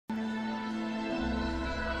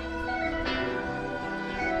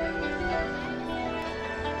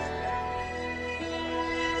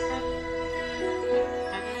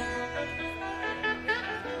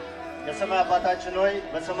አባታችን ሆይ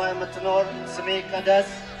በሰማይ የምትኖር ስምህ ይቀደስ፣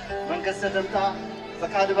 መንግሥትህ ትምጣ፣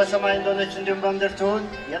 ፈቃድህ በሰማይ እንደሆነች እንዲሁም በምድር ትሁን።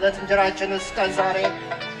 የዕለት እንጀራችንን ስጠን ዛሬ፣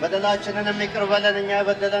 በደላችንን ይቅር በለን እኛ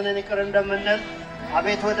የበደለንን ይቅር እንደምንል።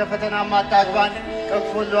 አቤቱ ወደ ፈተና አታግባን፣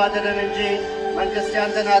 ከክፉ ሁሉ አድነን እንጂ መንግሥት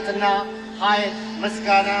ያንተ ናትና ኃይል፣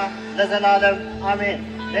 ምስጋና ለዘላለም አሜን።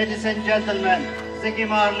 Ladies and gentlemen, Ziggy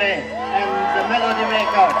Marley and the Melody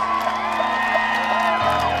Makers.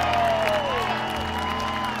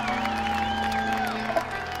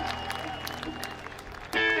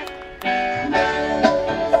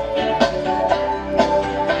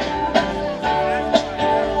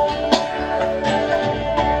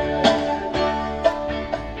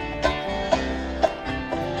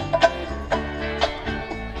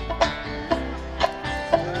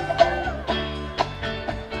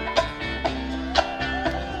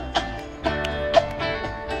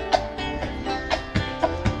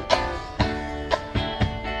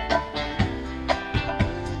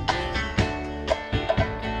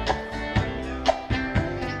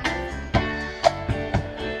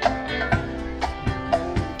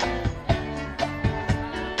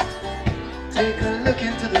 Take a look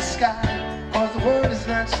into the sky, cause the world is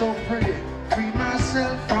not so pretty. Free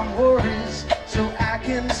myself from worries so I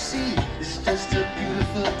can see it's just a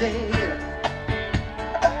beautiful day.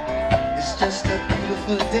 It's just a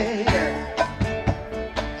beautiful day.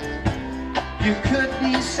 You could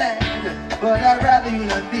be sad, but I'd rather you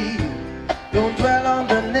not be. Don't dwell on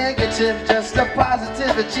the negative, just the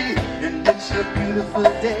positivity. And it's a beautiful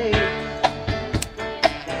day.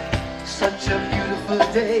 Such a beautiful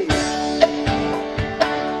day.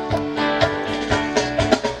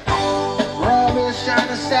 Trying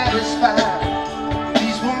to satisfy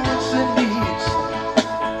these wants and needs.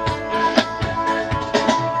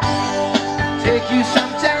 Take you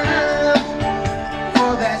some time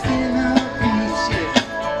for that inner peace, yeah.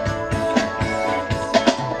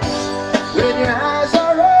 When your eyes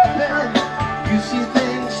are open, you see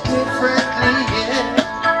things differently, yeah.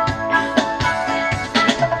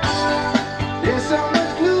 There's so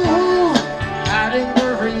much glue out in the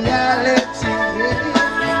reality, yeah.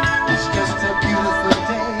 It's just a beautiful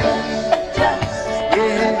day.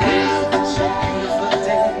 Yeah, it's a beautiful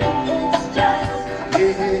day. Yeah,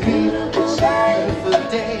 it's a beautiful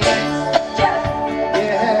day.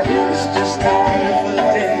 Yeah, it's just a beautiful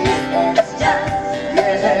day.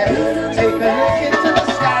 Yeah, take a look into the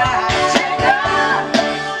sky.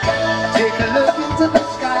 Take a look into the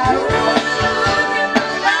sky.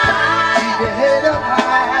 Keep your head up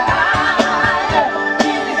high.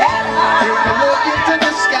 Take a look into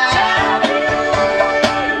the sky.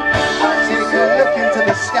 Take a look into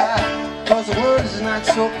the sky, cause the world is not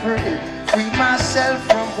so pretty. Free myself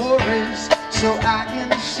from worries so I can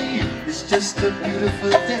see it's just a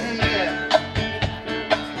beautiful day.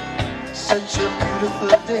 Such a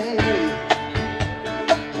beautiful day.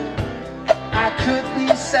 I could be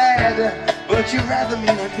sad, but you'd rather me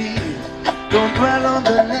not be. Don't dwell on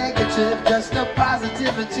the negative, just the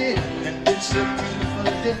positivity. And it's a beautiful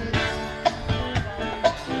day.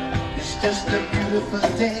 It's just a beautiful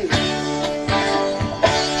day.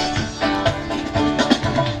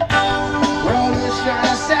 We're always trying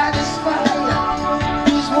to satisfy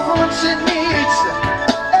these wants and needs.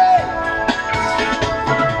 Hey.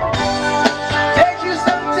 Take you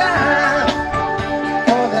some time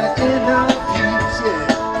for that inner peace, yeah.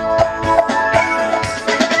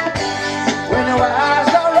 When your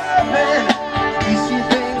eyes are open, you see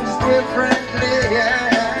things differently, yeah.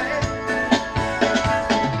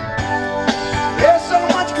 There's so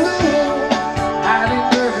much glue out in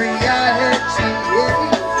the reality,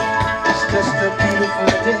 yeah. It's just a beautiful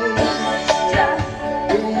day. Yeah,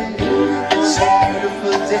 it's a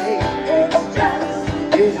beautiful day.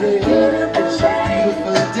 Yeah, it's a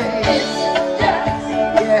beautiful day.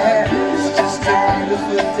 Yeah, it's just a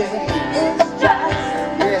beautiful day.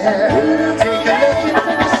 Yeah, take a look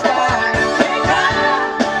into the sky.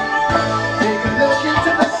 Take a look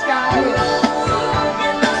into the sky.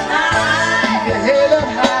 Keep your head up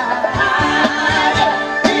high.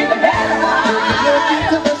 Take a look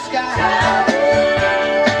into the sky.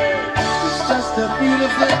 It's just a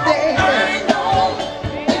beautiful day.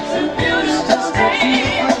 It's just a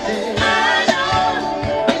beautiful day.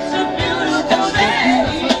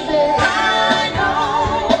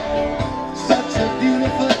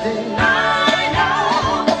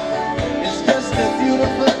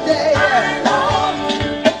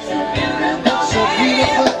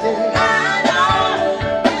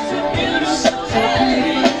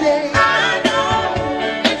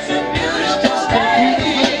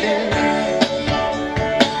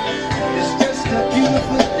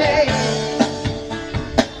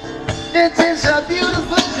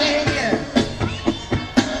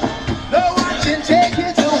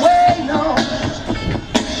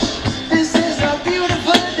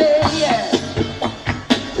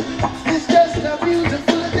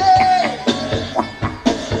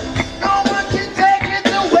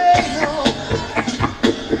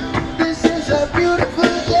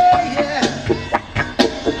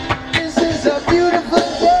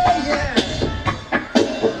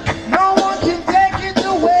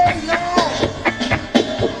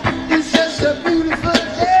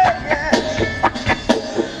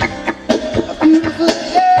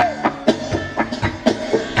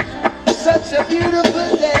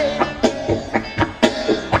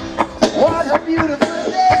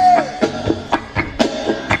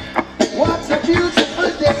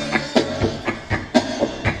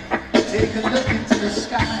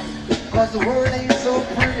 cause the world ain't so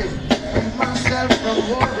pretty. Free myself from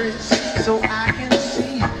worries so I can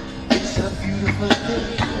see it's a beautiful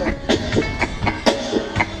day.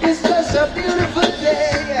 It's just a beautiful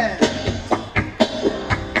day.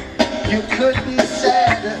 You could be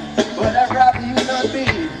sad, but I'd rather you not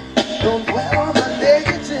be. Don't dwell on the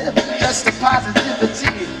negative, just the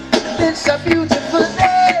positivity. It's a beautiful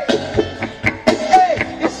day. Hey,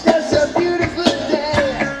 it's just a beautiful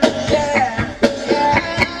day. Yeah,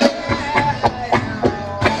 yeah.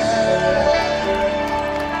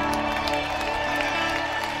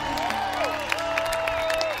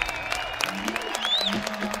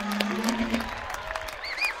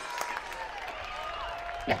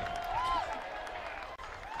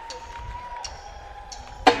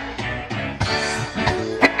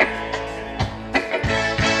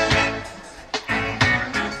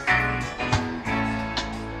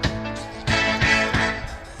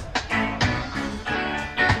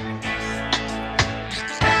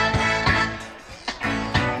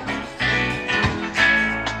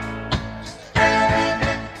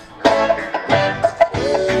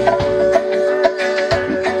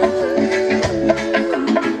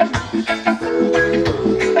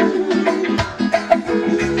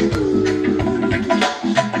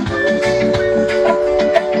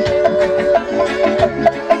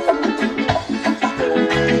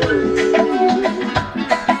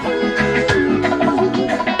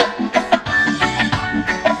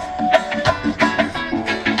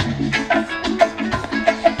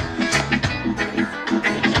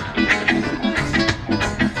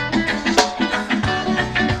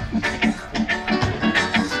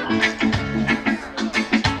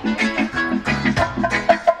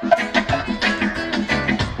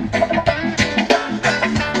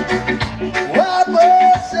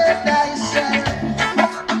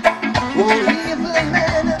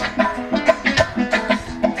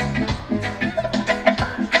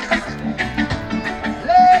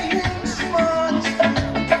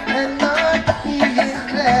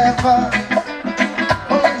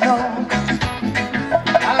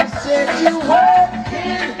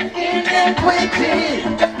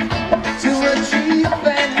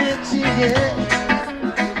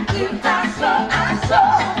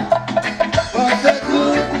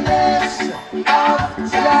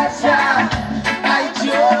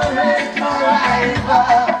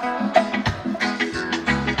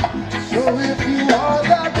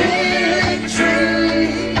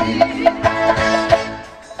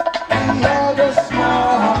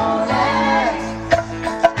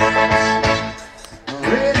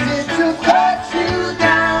 Ready to cut you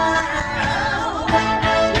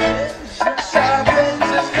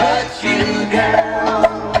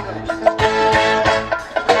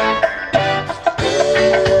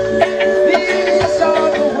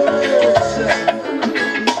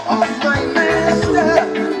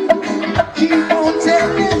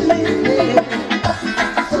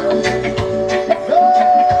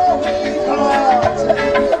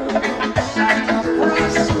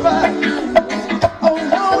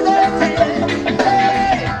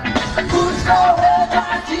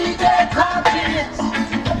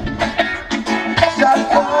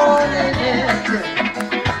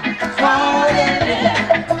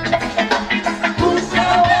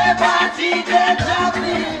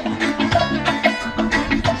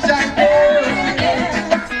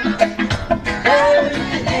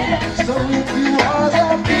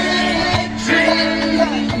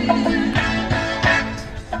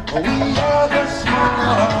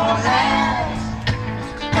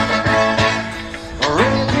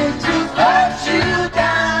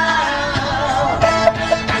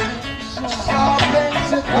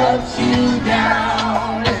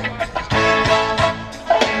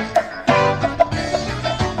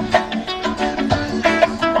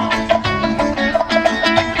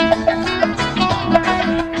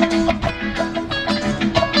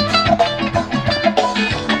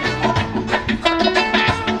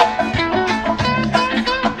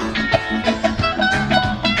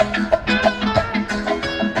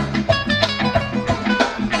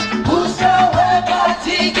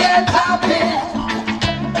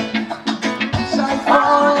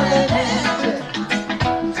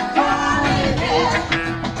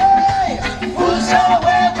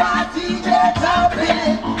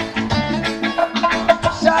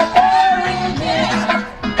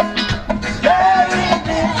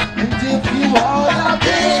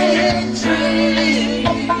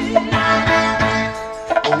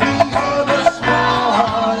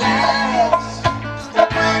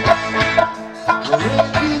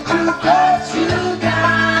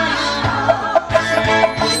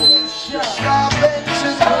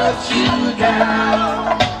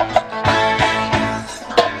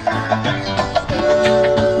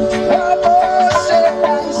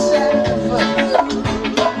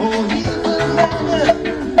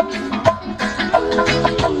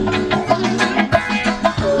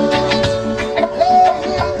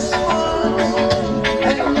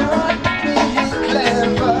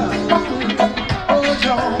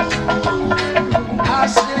I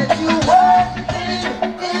said you working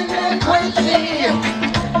iniquity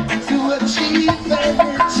to achieve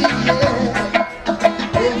vanity.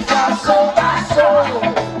 If I sold my soul,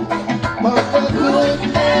 but the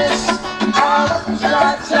goodness of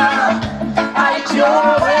Jah, I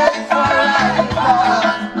adore it for life.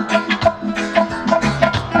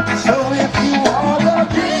 So if you are the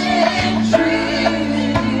big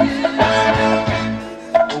tree,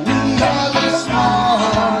 we are the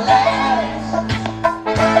small ants,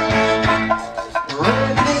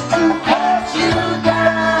 ready to cut you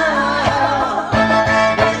down,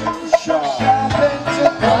 sharpened to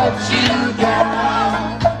cut you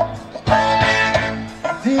down.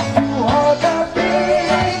 And if you are the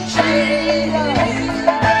big tree,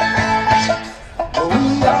 we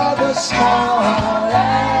are the small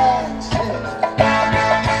ants,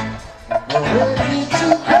 ready to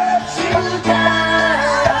cut you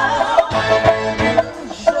down,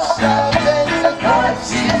 something to cut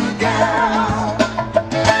you down.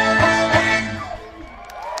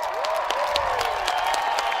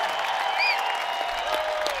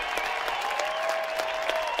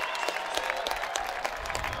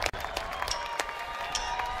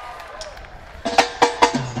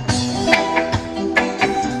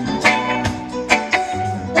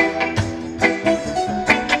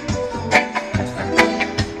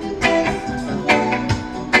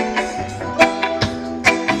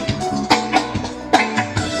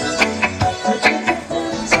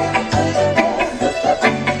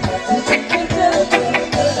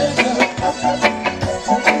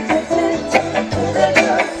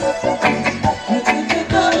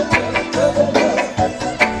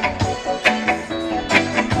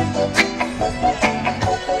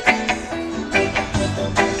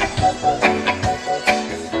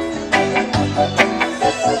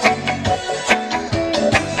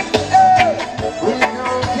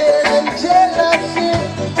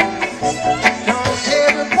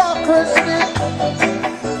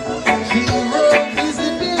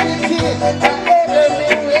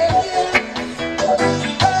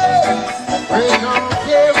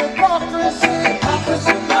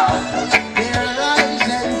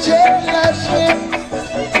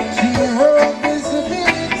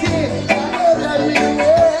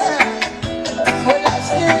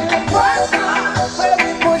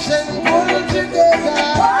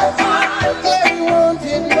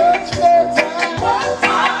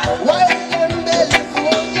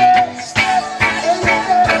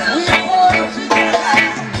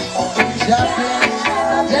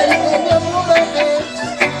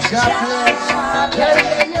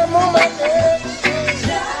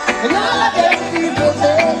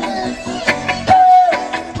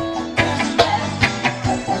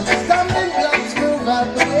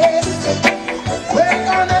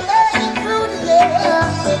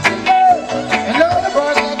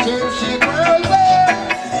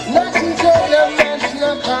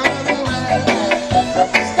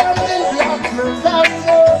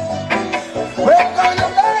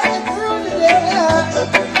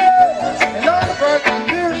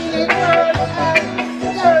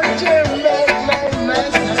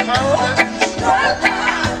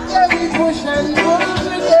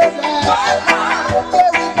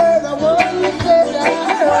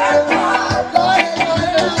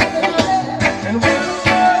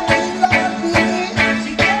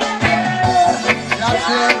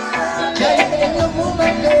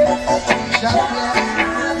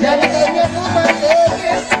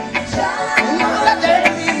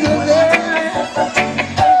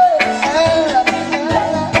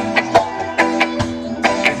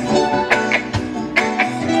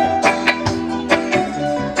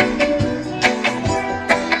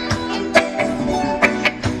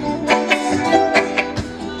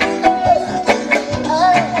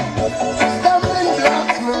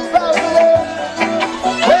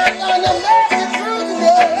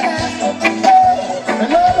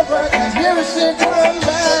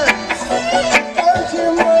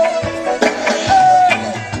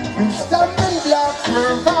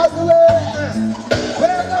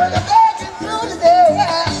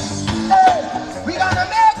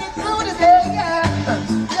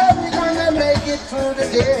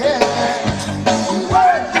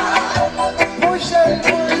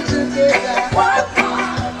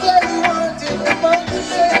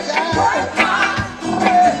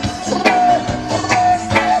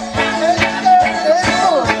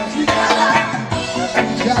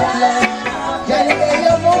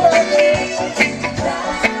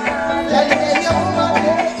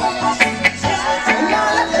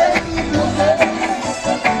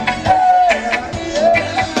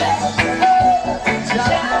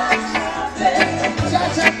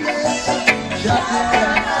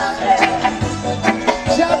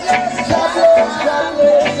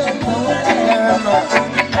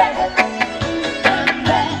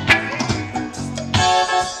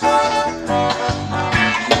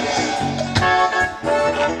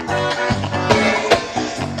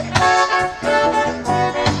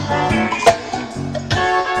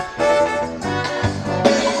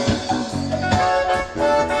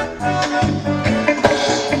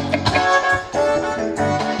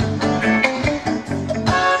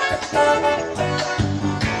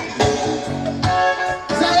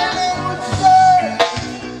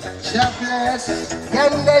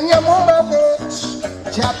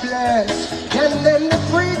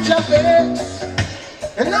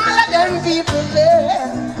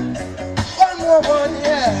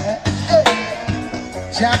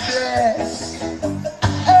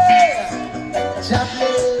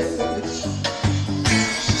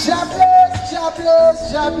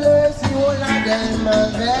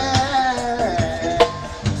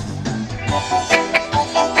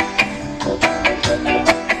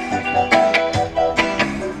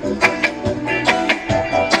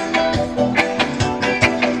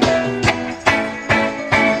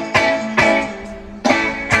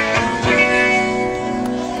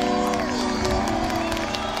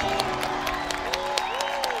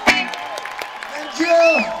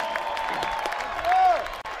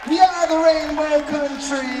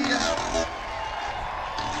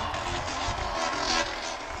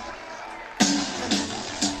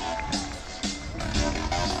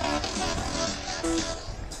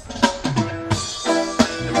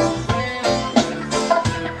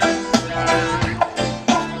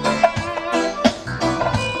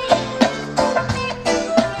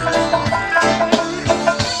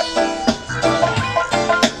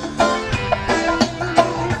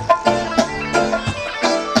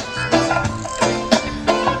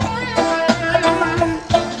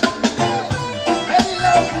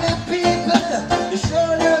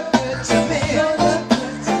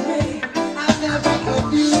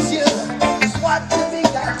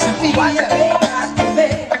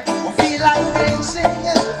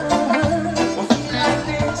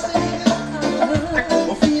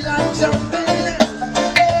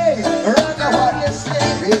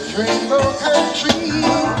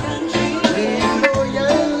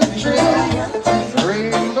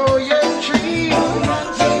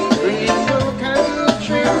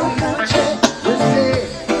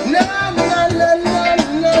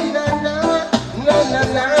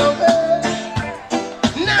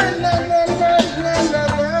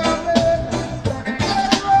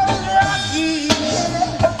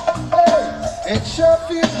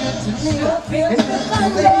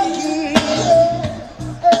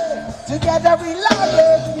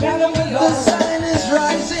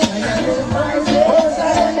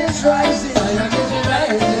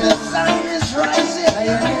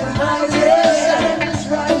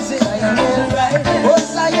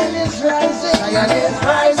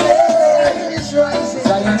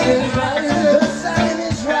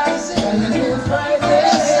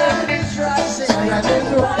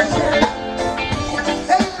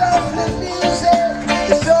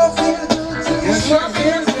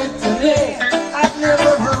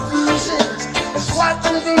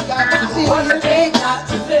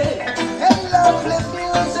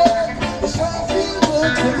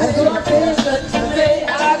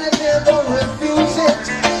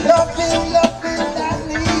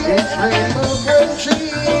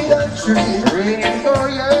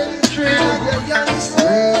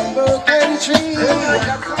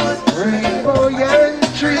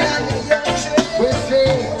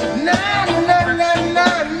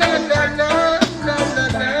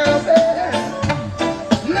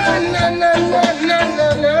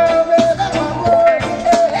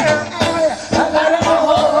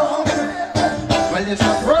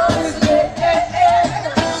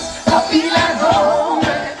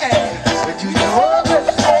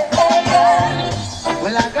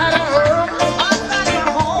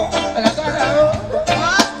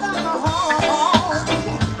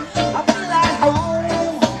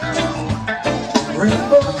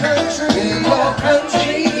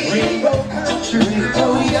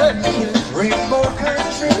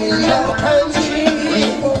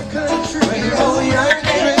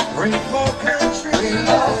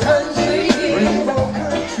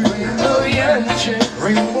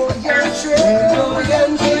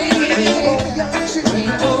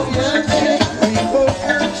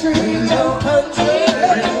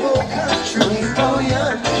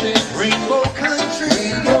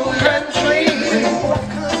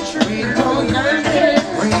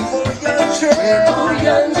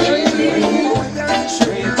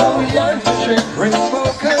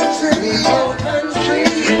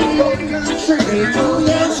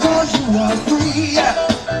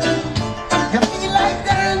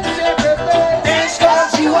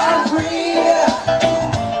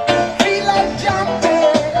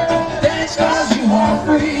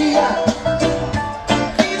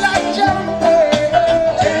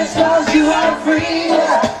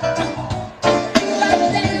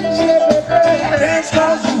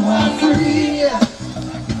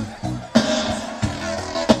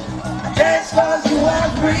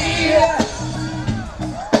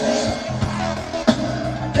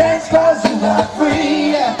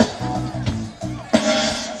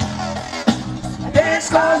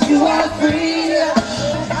 'cause you are free.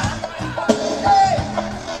 Hey.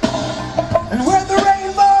 And we're the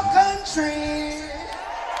rainbow country.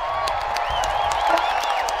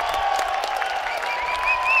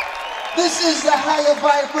 This is the higher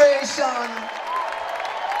vibration.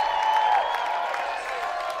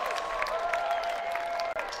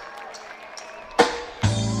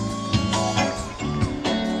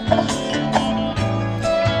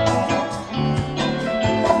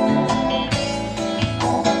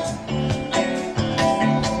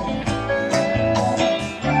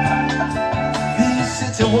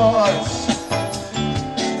 Walls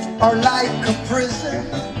are like a prison.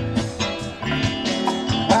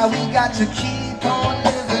 Why we got to keep on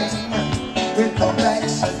living with our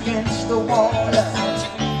backs against the wall.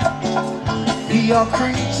 We are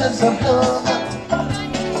creatures of love,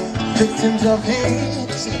 victims of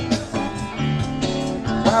hate.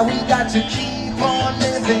 Why we got to keep on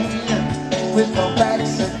living with our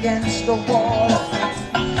backs against the wall.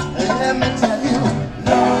 Let me tell you,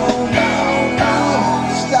 no, no, no.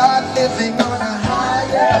 Start living on a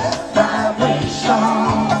higher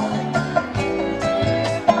vibration.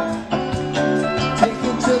 Take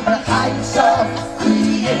it to the heights of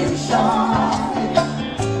creation.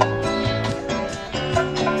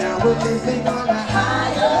 Now we're living on a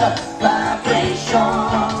higher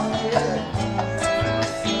vibration.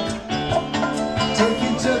 Take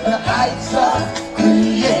it to the heights of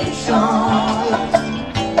creation.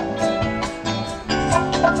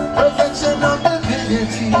 Perfection of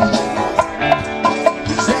divinity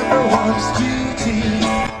is everyone's duty.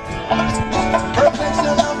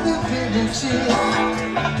 Perfection of divinity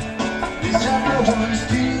is everyone's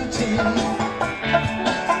duty.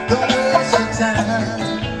 Don't waste your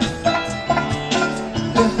time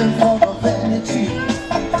living for the vanity.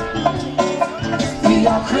 We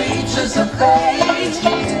are creatures of fate,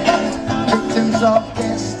 victims of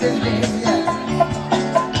destiny,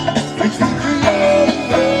 which we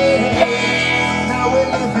create. Now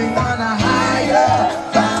we're living on a higher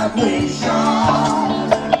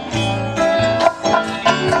vibration,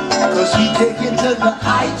 'cause we take it to the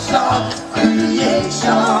heights of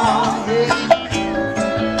creation.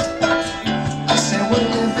 I said we're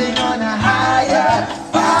living on a higher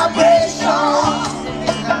vibration.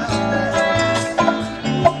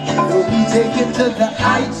 We take it to the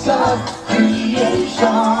heights of creation.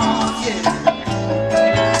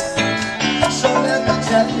 So let me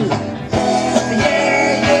tell you, yeah,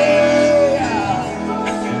 yeah, yeah,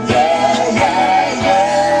 yeah, yeah, yeah,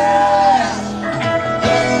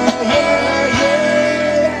 yeah,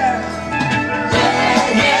 yeah,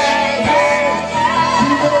 yeah, yeah.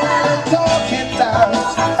 You know what I'm talking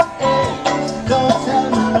about. Don't tell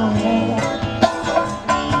me no more.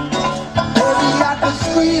 Maybe I could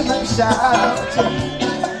scream and shout,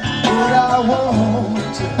 but I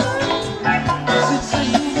won't. 'Cause it's a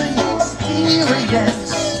human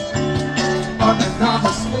experience on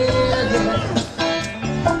another scale.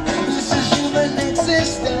 This is human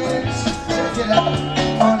existence. Check it out.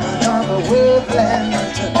 On another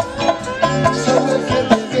wavelength. So if you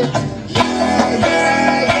live it, yeah,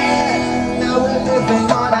 yeah, yeah. Now we're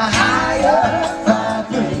living on a higher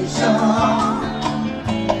vibration.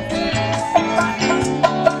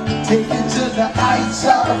 Take it to the heights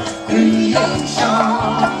of creation.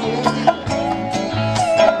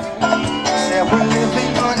 Say we're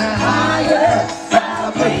living on a higher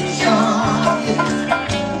vibration.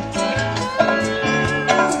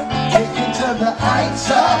 Take it to the heights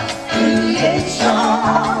of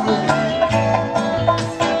creation.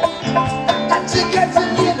 Got to get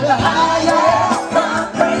a little higher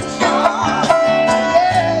vibration.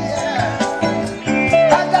 Yeah, yeah.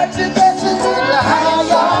 I got to get a little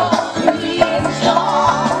higher creation.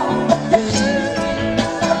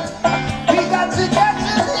 We got to get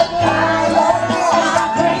a little higher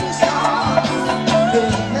vibration.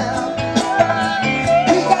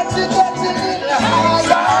 We got to get a little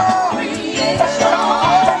higher creation.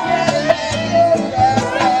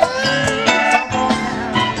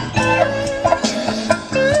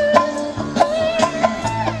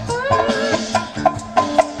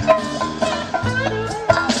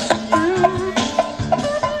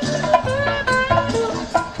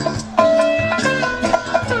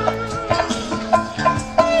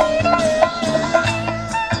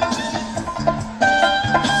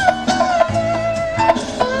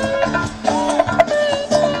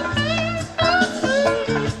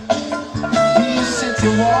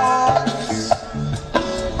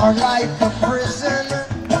 are like a prison.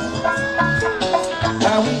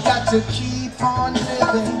 Now we got to keep on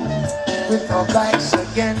living with our backs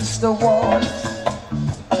against the wall.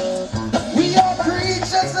 We are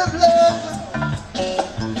creatures of love,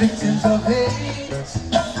 victims of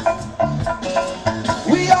hate.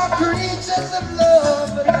 We are creatures of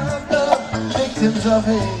love, but not love, victims of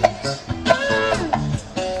hate.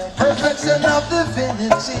 Perfection of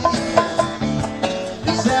divinity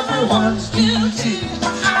is everyone's duty.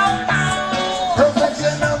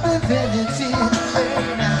 Perfection of divinity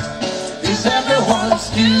is everyone's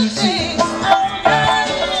duty.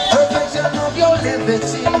 Perfection of your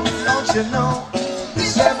liberty, don't you know,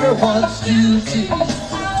 is everyone's duty.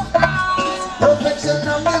 Perfection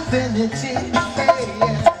of divinity,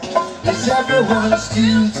 is everyone's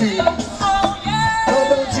duty. So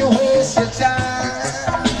don't you waste your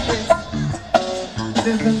time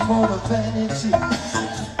living for the vanity.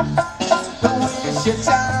 Don't waste your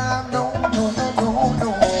time, no, no, no, no,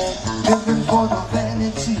 no, living for the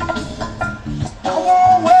vanity. I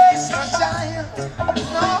won't waste my time,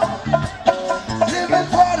 no, living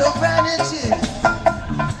for the vanity.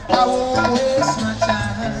 I won't waste my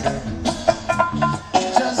time,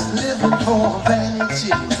 just living for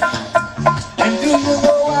vanity. And do you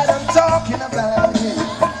know what I'm talking about here?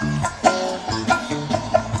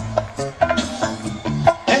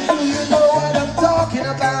 And do you know what I'm talking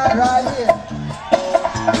about right here?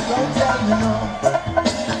 Don't tell me no.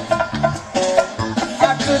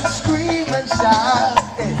 I could scream and shout,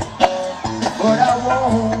 but I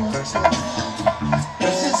won't.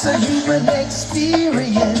 'Cause it's a human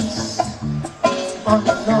experience on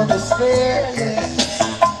another scale.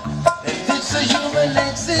 It's a human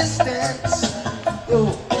existence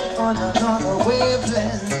on another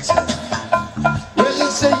wavelength. Well,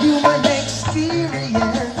 it's a human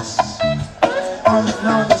experience on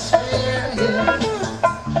another sphere, yeah.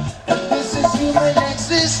 This is human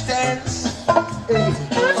existence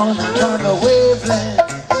on another wavelength.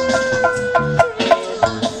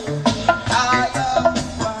 Higher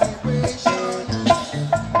vibration.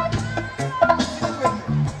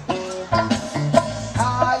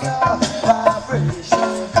 Higher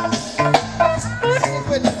vibration. Sing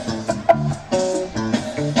with me.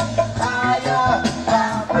 Higher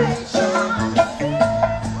vibration.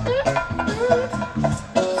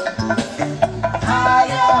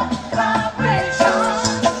 Higher vibration.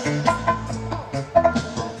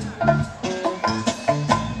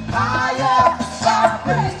 Higher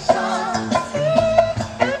vibration.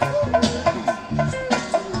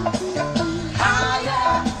 Higher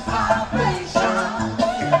vibration.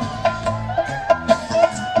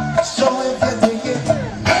 So if you dig it,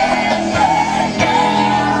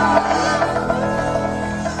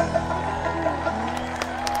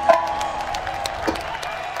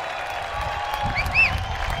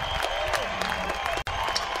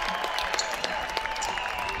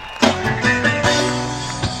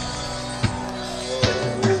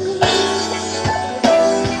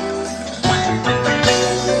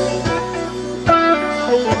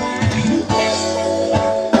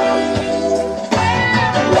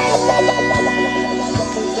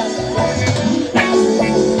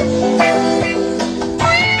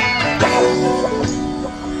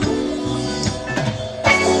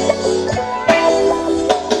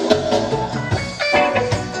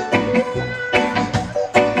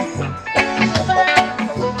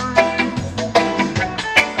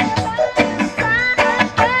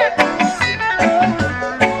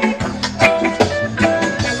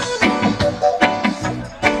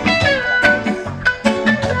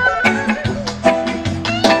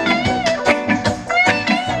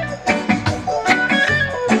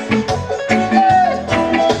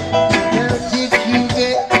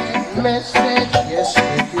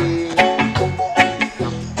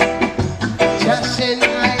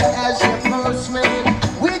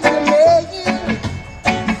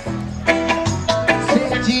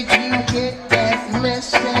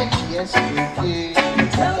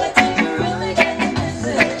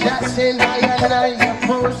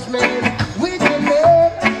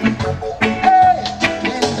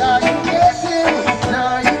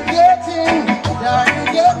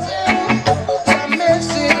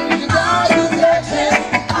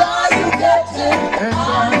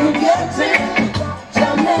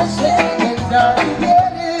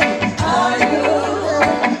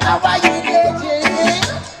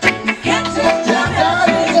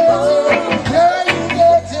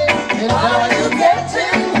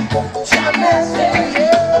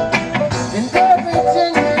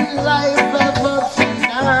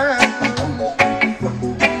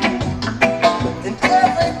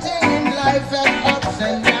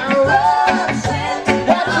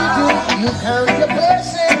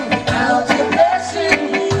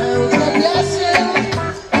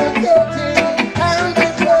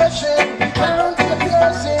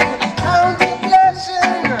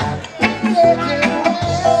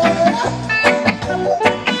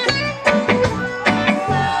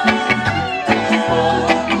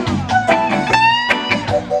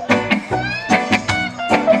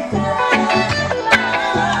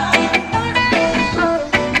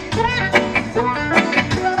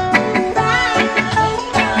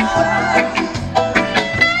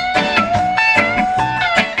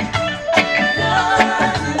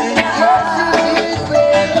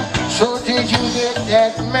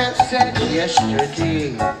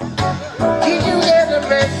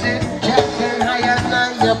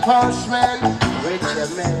 your postman with your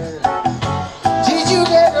mail? Did you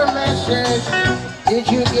get a message? Did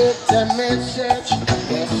you get a message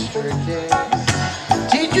yesterday?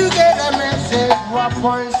 Did you get a message? What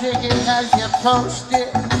point ticket has you posted?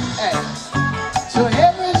 Hey. So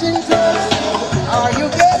everything's good. Are you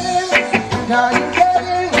getting? Are you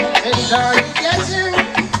getting? And are you getting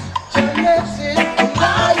your message? And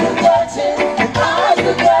are you getting? And are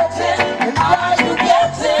you getting? And are you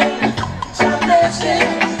getting your message?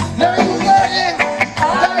 Now you getting?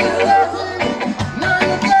 Are you getting? Now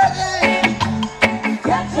you getting?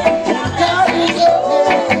 Are you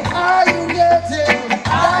getting? Are you getting?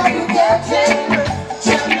 Are you getting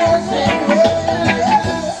your message?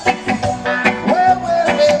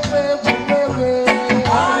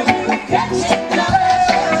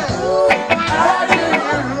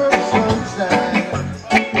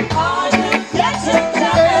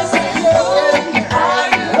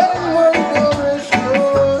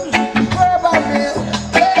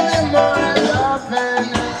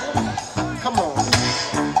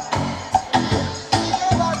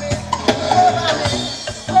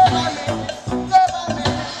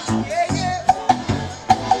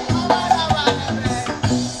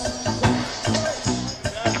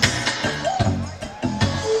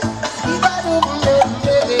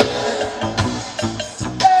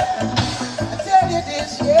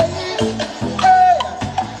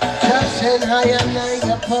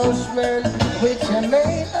 Postman with your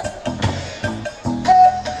mail.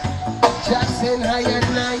 Jackson, how you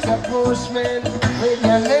like a postman with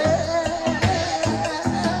your mail?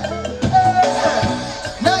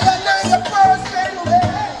 Now you like a postman,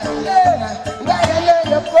 now you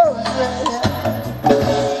like a postman.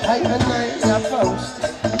 How you like a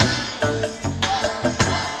postman?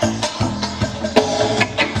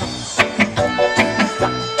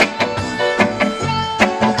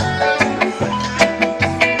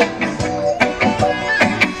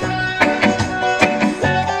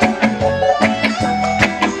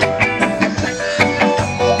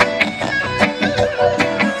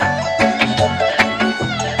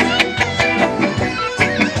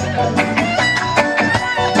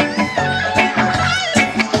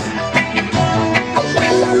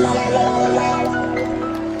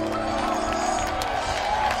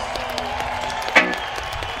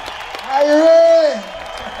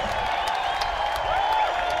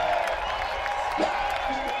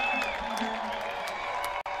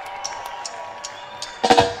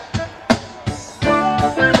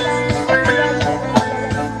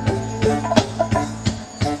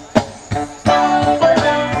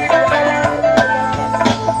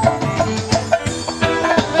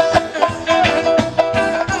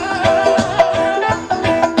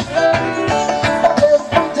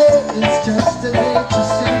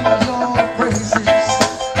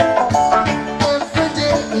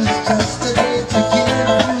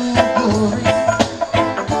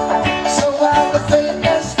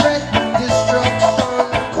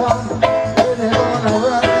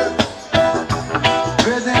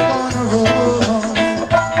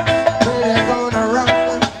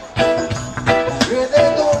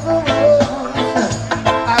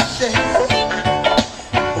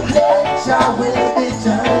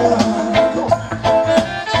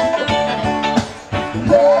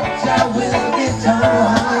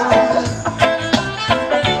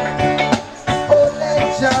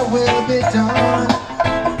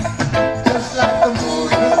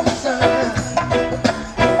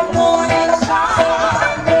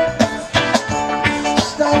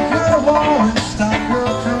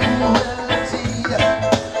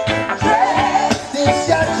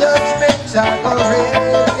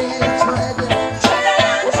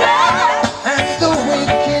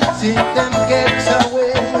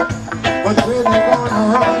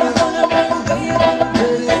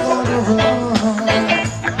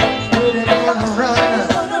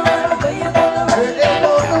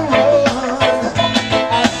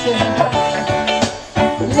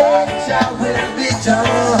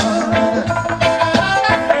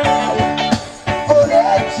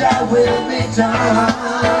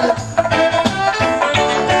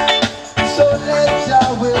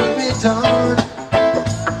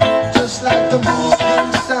 Just like the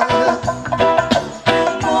morning sun.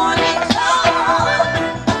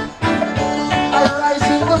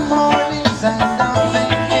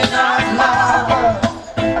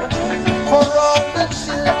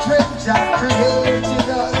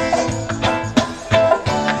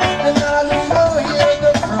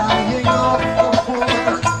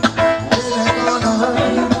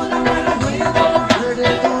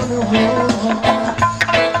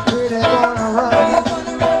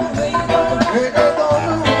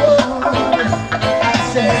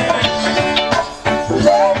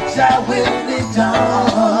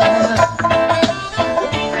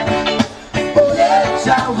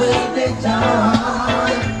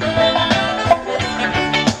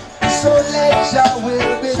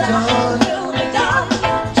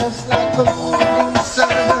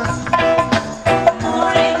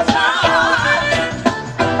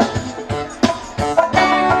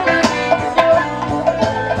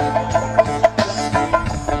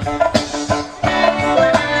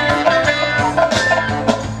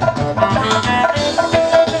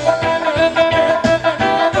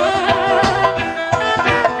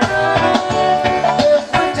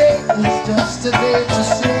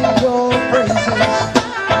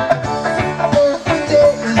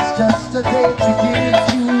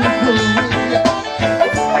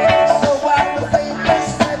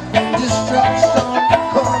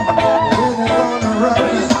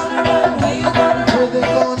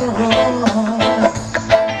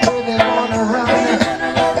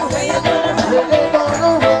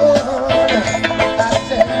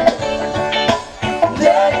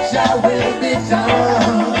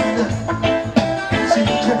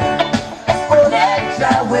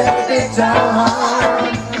 will be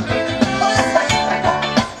done.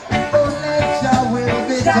 Oh, let Jah will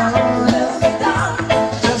be done.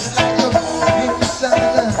 Just like the morning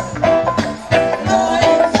sun.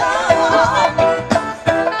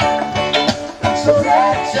 So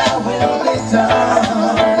let Jah will be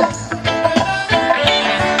done.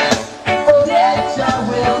 Oh, let Jah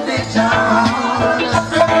will be done.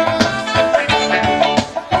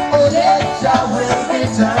 Oh, let Jah will be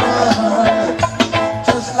done.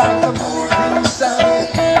 Just like the morning sun.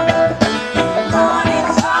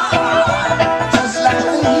 Just like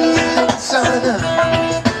the evening sun.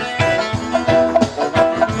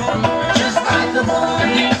 Just like the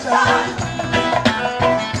morning sun.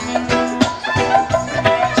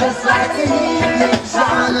 Just like the evening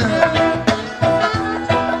sun.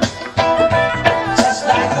 Just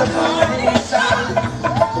like the morning sun.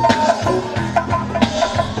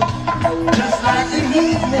 Just like the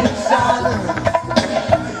evening sun.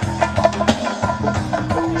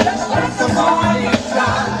 Just like the morning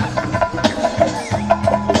sun.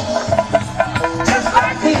 Just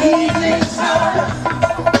like the evening sun.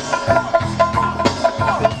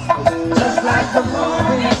 Just like the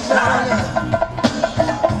morning sun.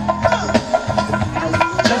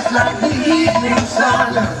 Just like the evening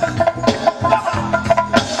sun.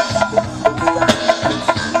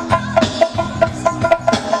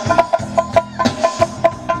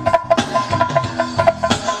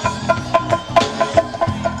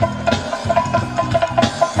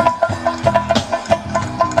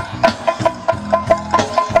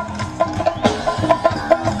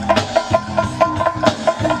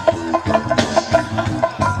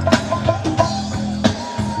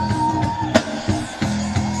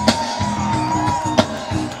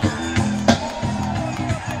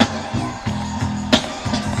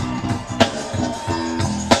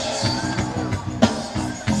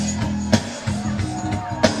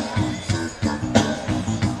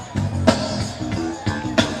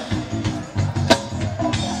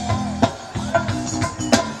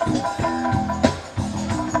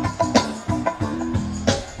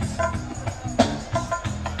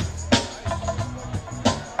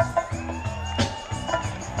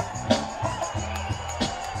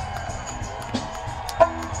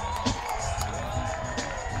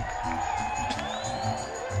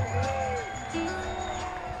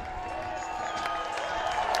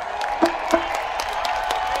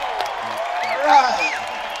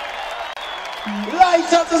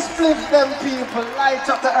 Light up the spliff, them people. Light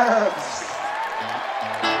up the herbs.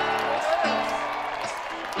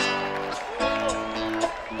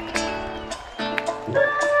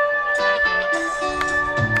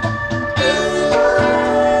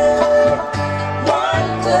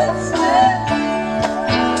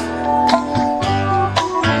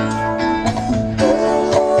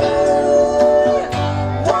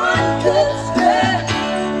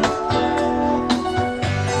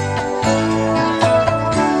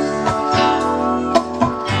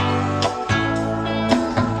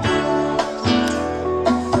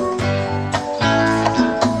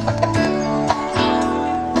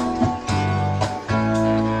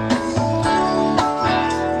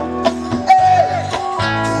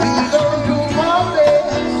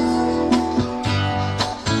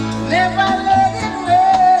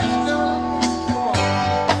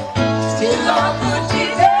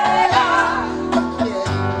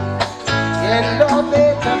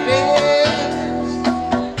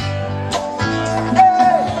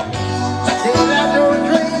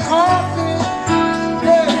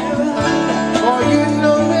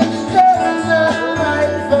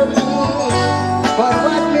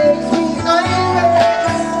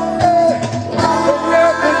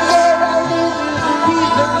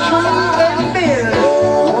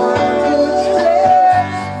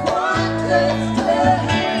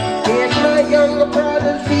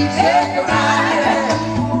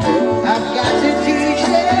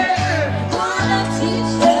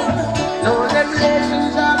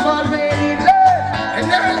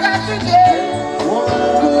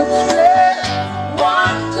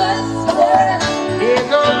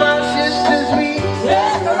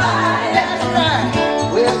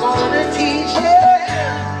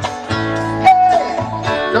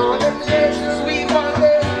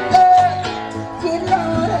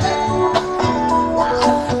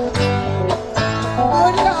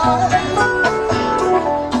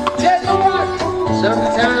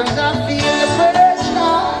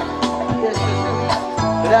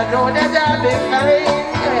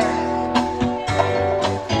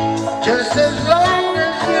 Just as long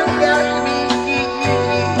as you got me,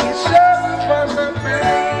 something from the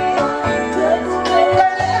brain.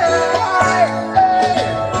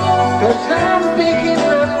 'Cause I'm picking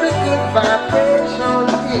up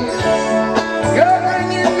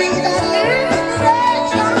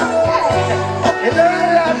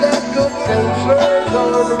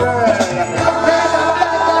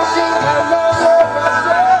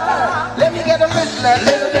a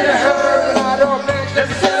little bit of herb, and I don't make them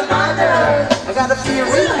sell my nerve. I gotta feel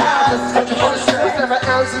real high, let's go for the stress, 7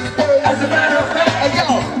 ounces a day. As a matter of fact, hey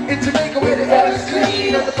yo, in Jamaica where the air is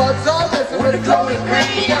clean, and the buds all messing with the glowing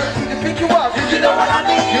green. Guaranteed to pick you up, you know what I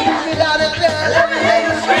mean. You meet me down in there, let me hear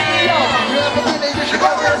you scream. Yo, you ever been there, you should go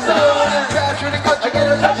real soon. Crash with the country, get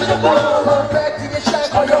a touch of the boom. Go back to your shack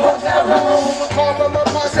or your hotel room. Call from my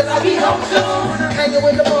boss and I'll be home soon. Hanging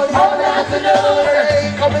with the money all the afternoon.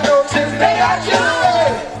 Hey, coming home since they got you.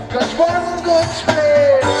 Cause one good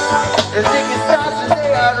spread, the Ziggy starts and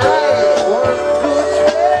they are right. One good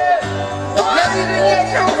spread, let me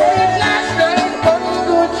get your feet last night. One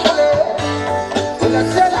good spread, well I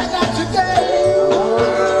said I got today.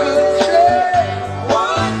 One good spread,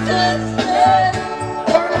 one good spread,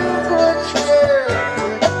 one good spread.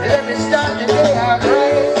 Let me start the day out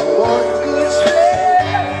right. One good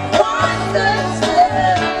spread, one good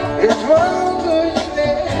spread. It's one good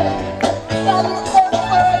spread.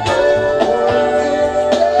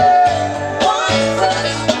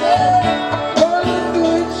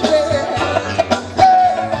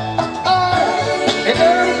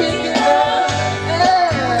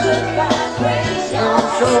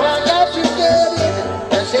 So I got to get it,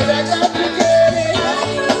 I said I got to get it,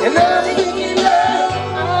 and I'm thinking love,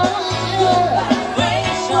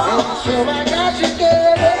 so I got to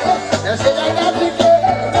get it, I said I got to get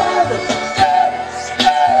it,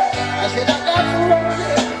 I said I got to run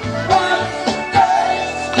it,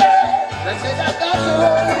 I said I got to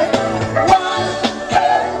run it,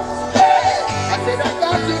 I said I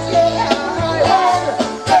got to get it.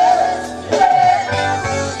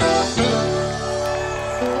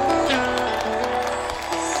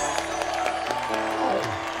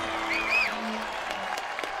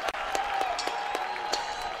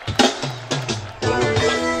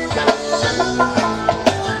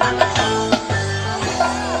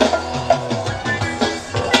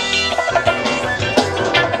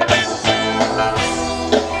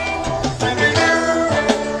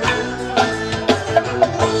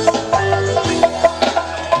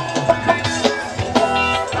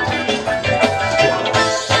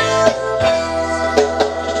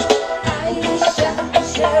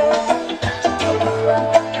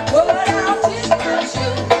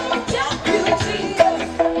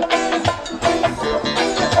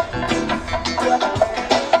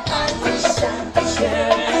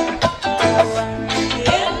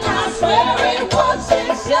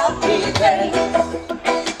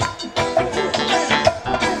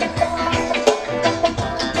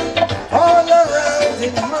 All around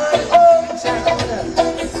in my old town,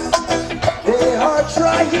 they are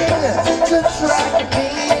trying to track me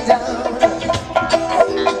down.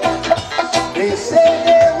 They say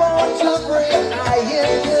they want to bring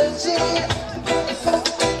ING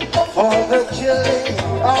for the killing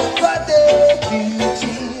of a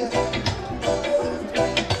deputy,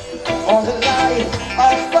 for the life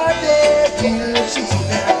of a deputy.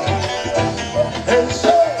 And so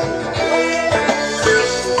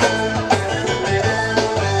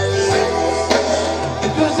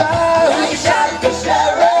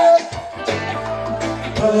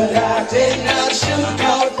but I did not shoot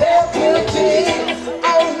no deputy.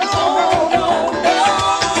 Oh no, no, no.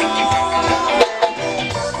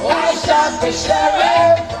 I shot the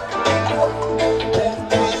sheriff.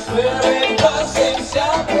 I swear it was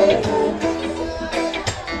himself.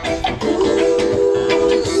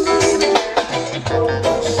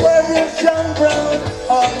 Sheriff John Brown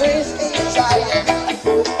always excited.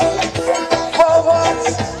 For what?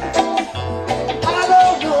 I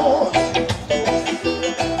don't know.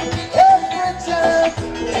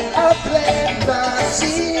 I plant my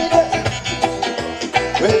seed.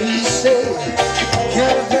 When he said,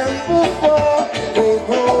 kill them before they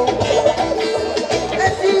grow.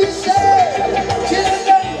 And he said, kill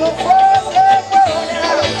them before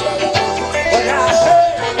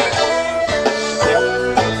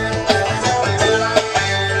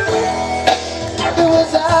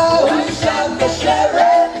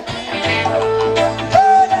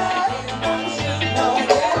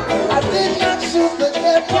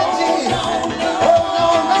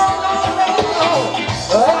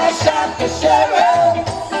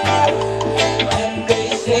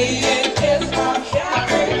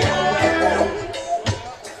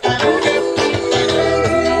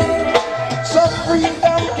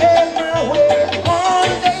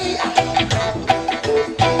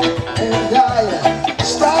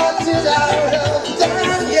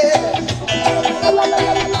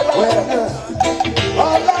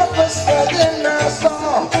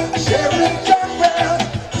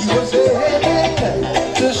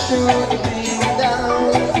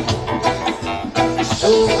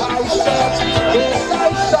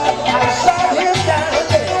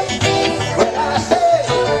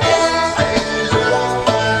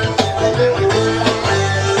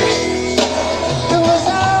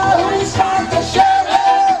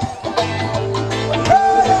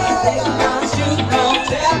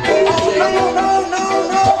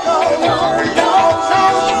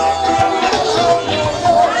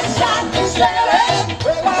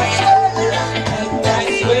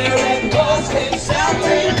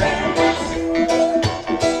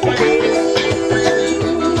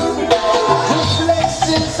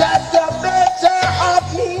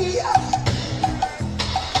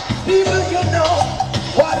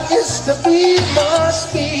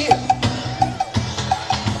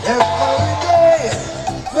Every day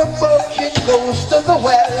the bucket goes to the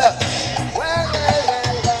well.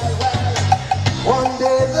 One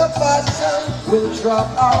day the bottom will drop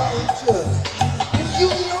out. If you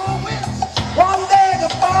know it, one day the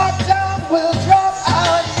bottom will drop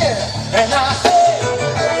out, yeah. And I say,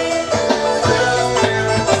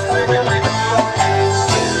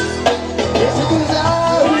 yes, it is I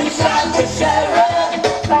who shall be sharing.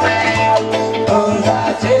 Oh, I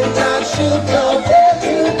did not shoot no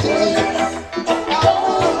deputy. Oh,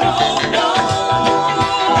 no, no.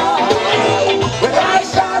 When I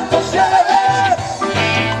shot the sheriff,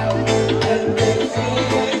 and they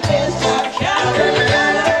feel it is not counting.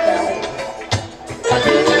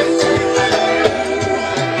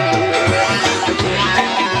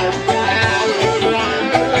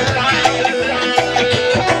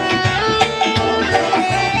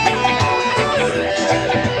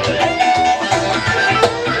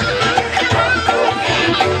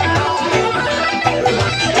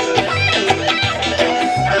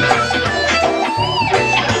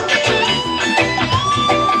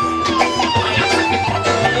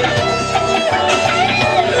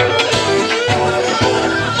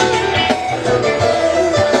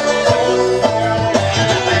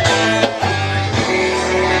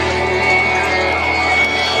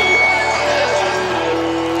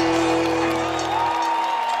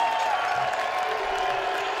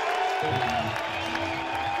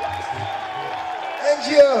 And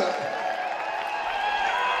yeah,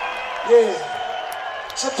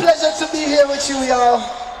 it's a pleasure to be here with you, y'all,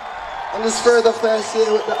 on this further fest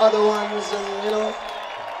here with the other ones, and you know,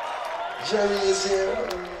 Jerry is here,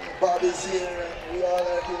 and Bob is here, and we all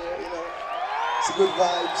are here, you know, it's a good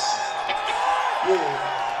vibes, yeah.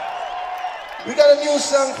 We got a new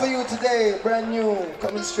song for you today, brand new,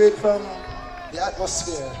 coming straight from the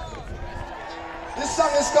atmosphere. This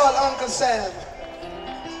song is called Uncle Sam.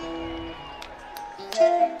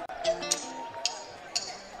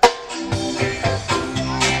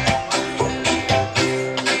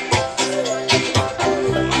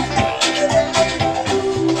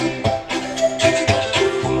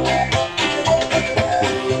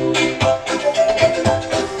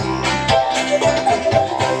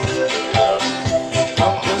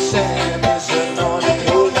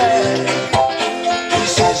 He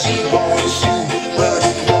says he wants you, but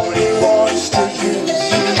he only wants to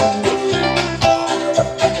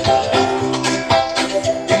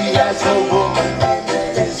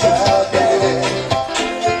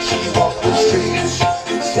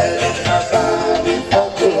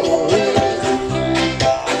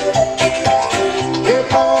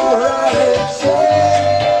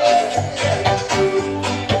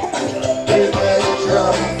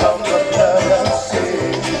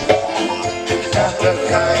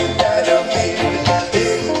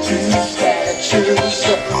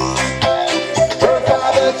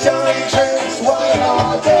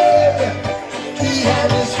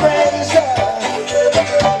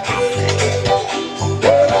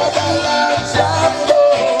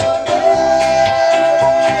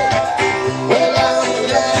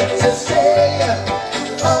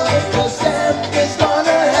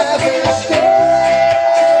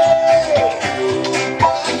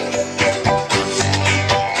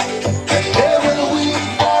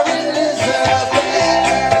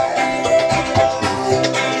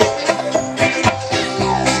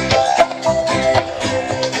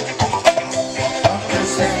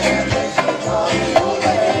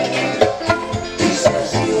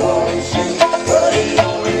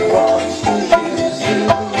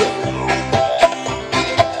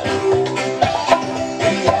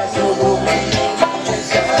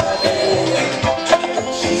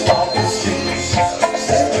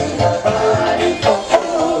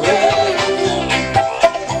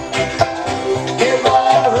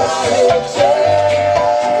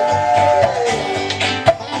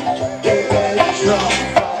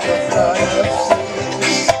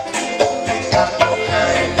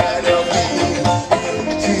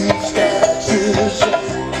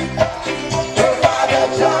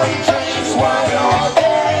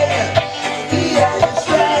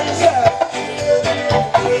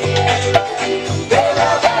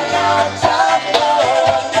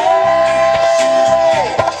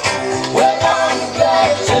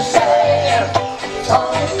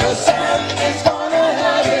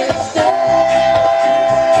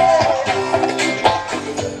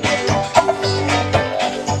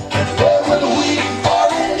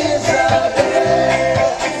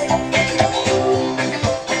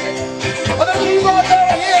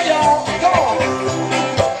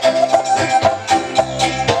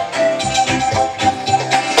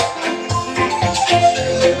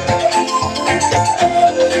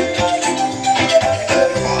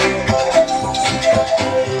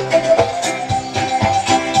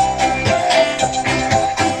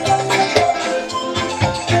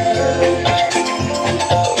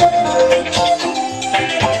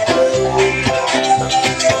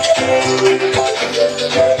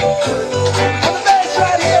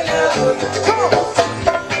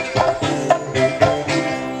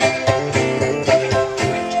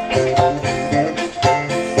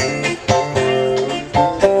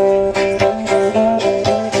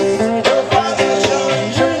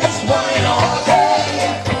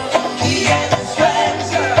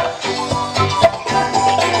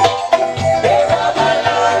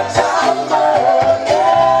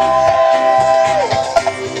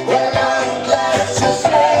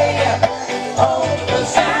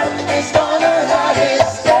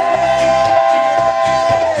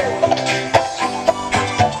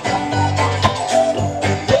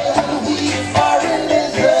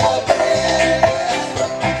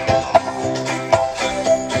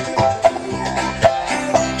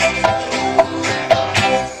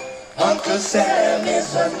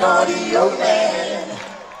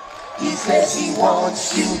says he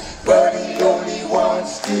wants you, but he only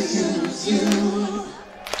wants to use you.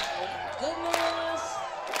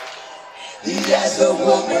 He has a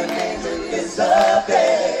woman named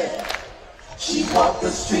Elizabeth. She walked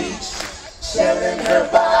the streets, selling her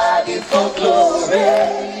body for glory.